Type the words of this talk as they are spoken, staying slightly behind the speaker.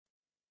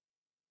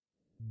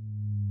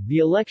The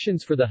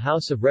elections for the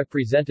House of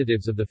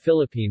Representatives of the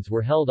Philippines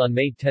were held on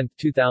May 10,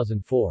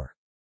 2004.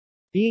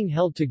 Being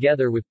held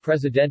together with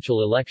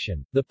presidential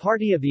election, the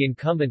party of the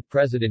incumbent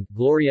president,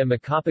 Gloria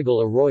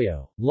Macapagal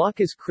Arroyo,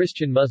 Lakas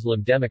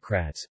Christian-Muslim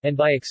Democrats, and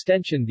by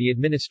extension the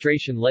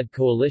administration-led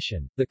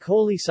coalition, the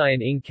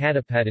Koalisyon ng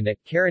Katapatan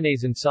at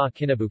Karanasan sa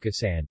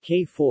Kinabukasan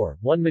K4,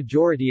 won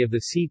majority of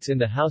the seats in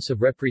the House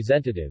of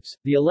Representatives.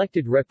 The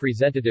elected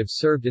representatives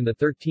served in the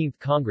 13th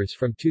Congress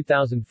from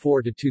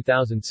 2004 to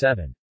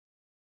 2007.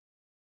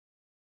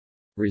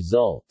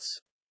 Results.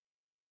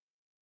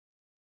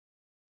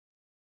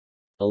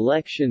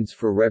 Elections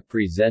for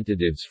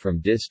representatives from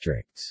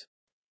districts.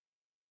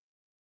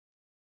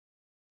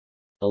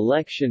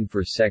 Election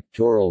for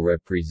sectoral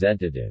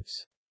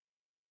representatives.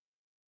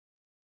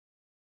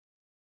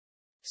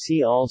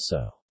 See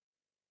also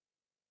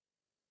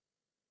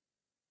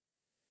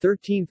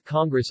 13th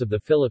Congress of the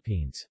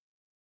Philippines.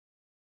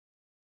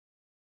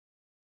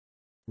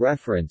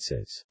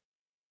 References.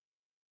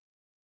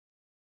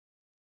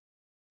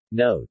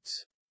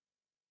 Notes.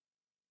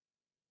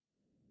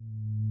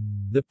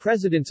 The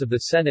Presidents of the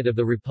Senate of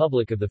the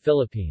Republic of the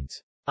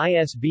Philippines.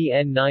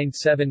 ISBN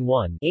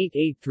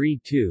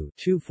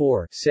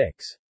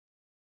 971-8832-24-6.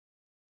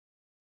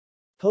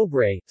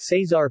 Pobre,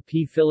 Cesar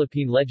P.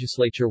 Philippine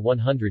Legislature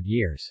 100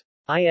 years.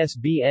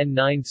 ISBN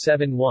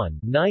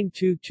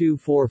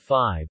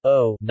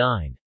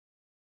 971-92245-0-9.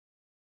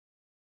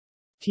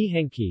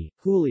 Tihenki,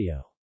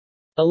 Julio.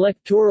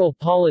 Electoral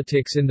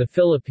Politics in the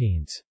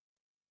Philippines.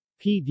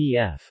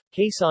 PDF.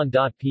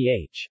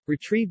 Quezon.ph.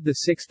 Retrieved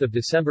 6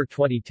 December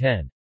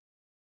 2010.